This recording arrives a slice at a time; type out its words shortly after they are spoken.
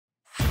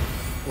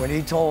When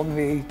he told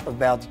me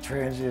about the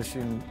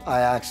transition, I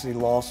actually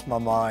lost my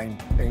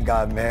mind and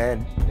got mad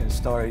and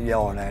started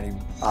yelling at him.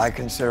 I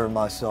consider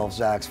myself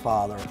Zach's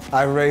father.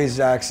 I raised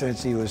Zach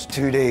since he was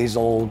 2 days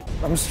old.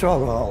 I'm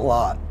struggling a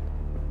lot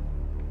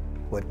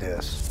with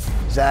this.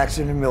 Zach's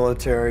in the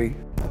military.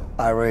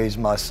 I raised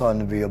my son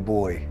to be a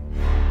boy,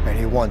 and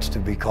he wants to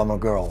become a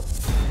girl.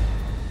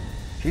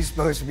 He's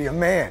supposed to be a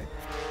man.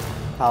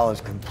 I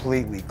was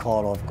completely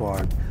caught off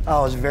guard. I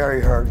was very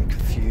hurt and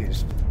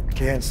confused.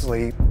 Can't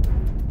sleep.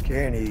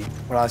 Can't eat.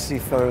 When I see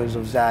photos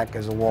of Zach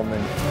as a woman,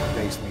 it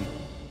makes me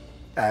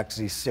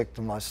actually sick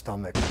to my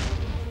stomach.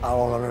 I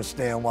don't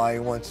understand why he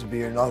wants to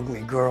be an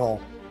ugly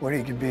girl when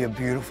he can be a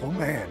beautiful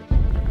man.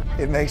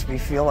 It makes me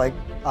feel like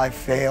I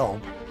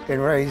failed in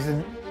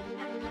raising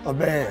a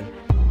man.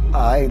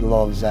 I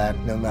love Zach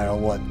no matter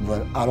what,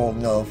 but I don't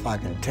know if I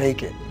can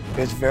take it.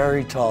 It's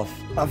very tough.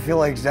 I feel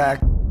like Zach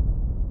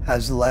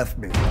has left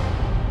me.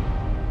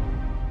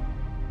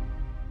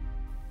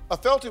 I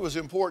felt it was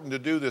important to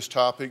do this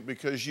topic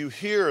because you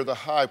hear the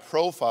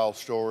high-profile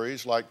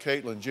stories like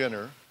Caitlyn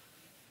Jenner.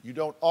 You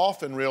don't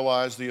often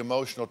realize the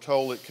emotional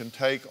toll it can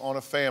take on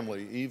a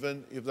family,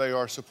 even if they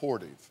are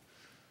supportive.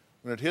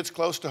 When it hits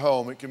close to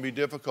home, it can be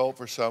difficult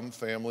for some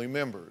family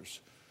members.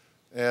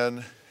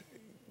 And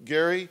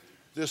Gary,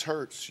 this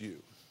hurts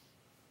you.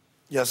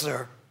 Yes,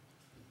 sir.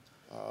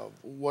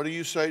 What do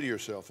you say to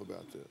yourself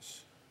about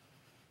this?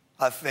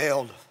 I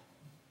failed.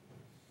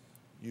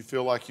 You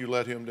feel like you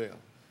let him down?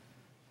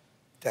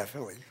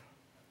 Definitely.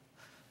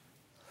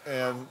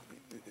 And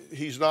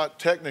he's not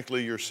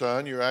technically your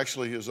son, you're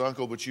actually his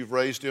uncle, but you've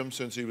raised him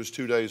since he was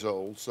 2 days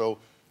old. So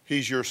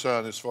he's your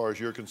son as far as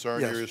you're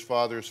concerned. Yes. You're his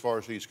father as far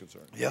as he's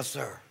concerned. Yes,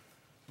 sir.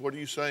 What are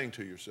you saying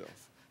to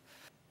yourself?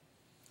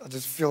 I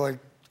just feel like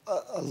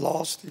I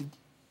lost him,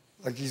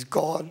 like he's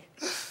gone.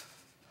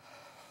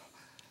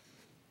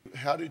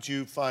 How did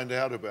you find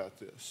out about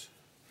this?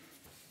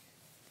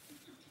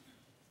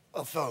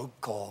 A phone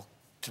call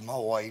to my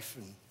wife,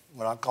 and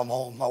when I come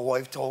home, my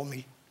wife told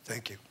me,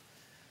 thank you.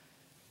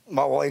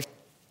 My wife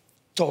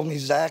told me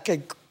Zach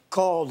had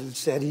called and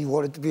said he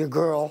wanted to be a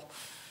girl.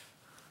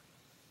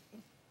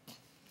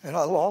 And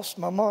I lost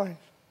my mind.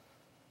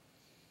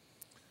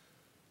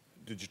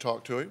 Did you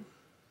talk to him?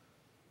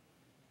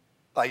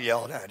 I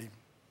yelled at him.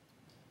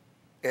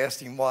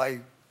 Asked him why he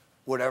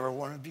would ever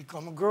want to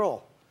become a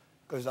girl,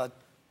 because I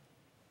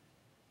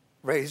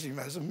raised him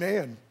as a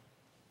man.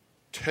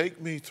 Take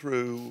me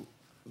through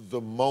the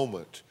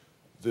moment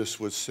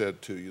this was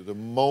said to you, the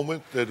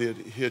moment that it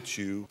hit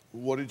you.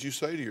 What did you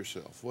say to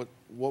yourself?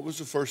 What was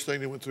the first thing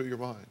that went through your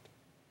mind?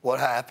 What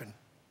happened?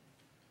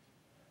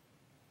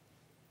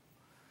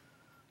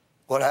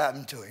 What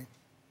happened to him?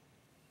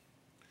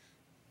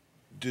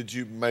 Did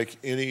you make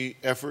any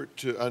effort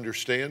to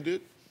understand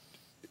it?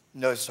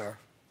 No, sir.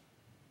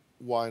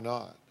 Why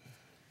not?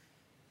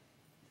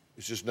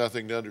 It's just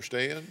nothing to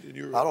understand in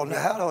your... I don't know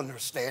how to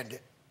understand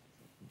it.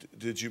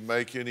 Did you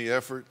make any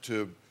effort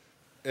to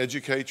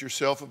educate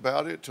yourself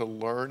about it, to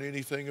learn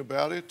anything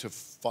about it, to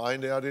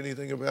find out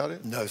anything about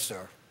it? No,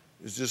 sir.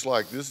 It's just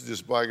like, this is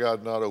just, by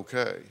God, not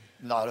okay.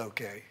 Not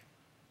okay.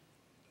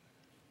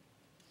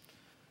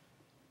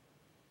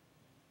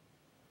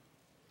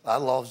 I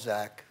love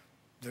Zach.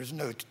 There's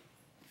no...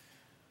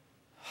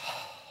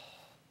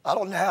 I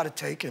don't know how to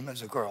take him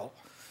as a girl.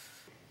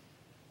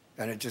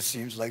 And it just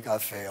seems like I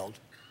failed.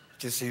 It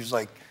just seems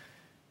like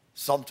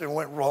something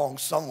went wrong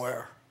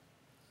somewhere.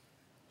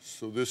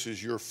 So this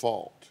is your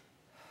fault?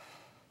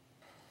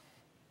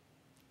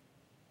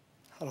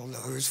 I don't know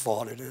whose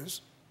fault it is.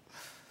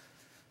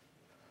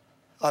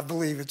 I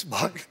believe it's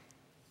mine.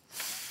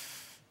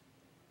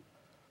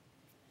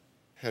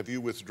 Have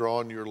you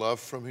withdrawn your love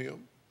from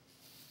him?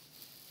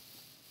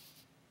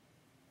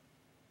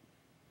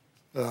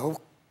 No.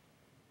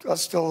 I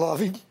still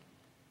love him.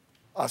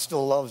 I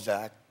still love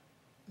Zach,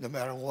 no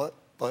matter what,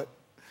 but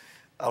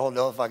I don't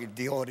know if I can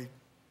deal with him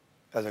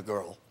as a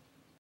girl.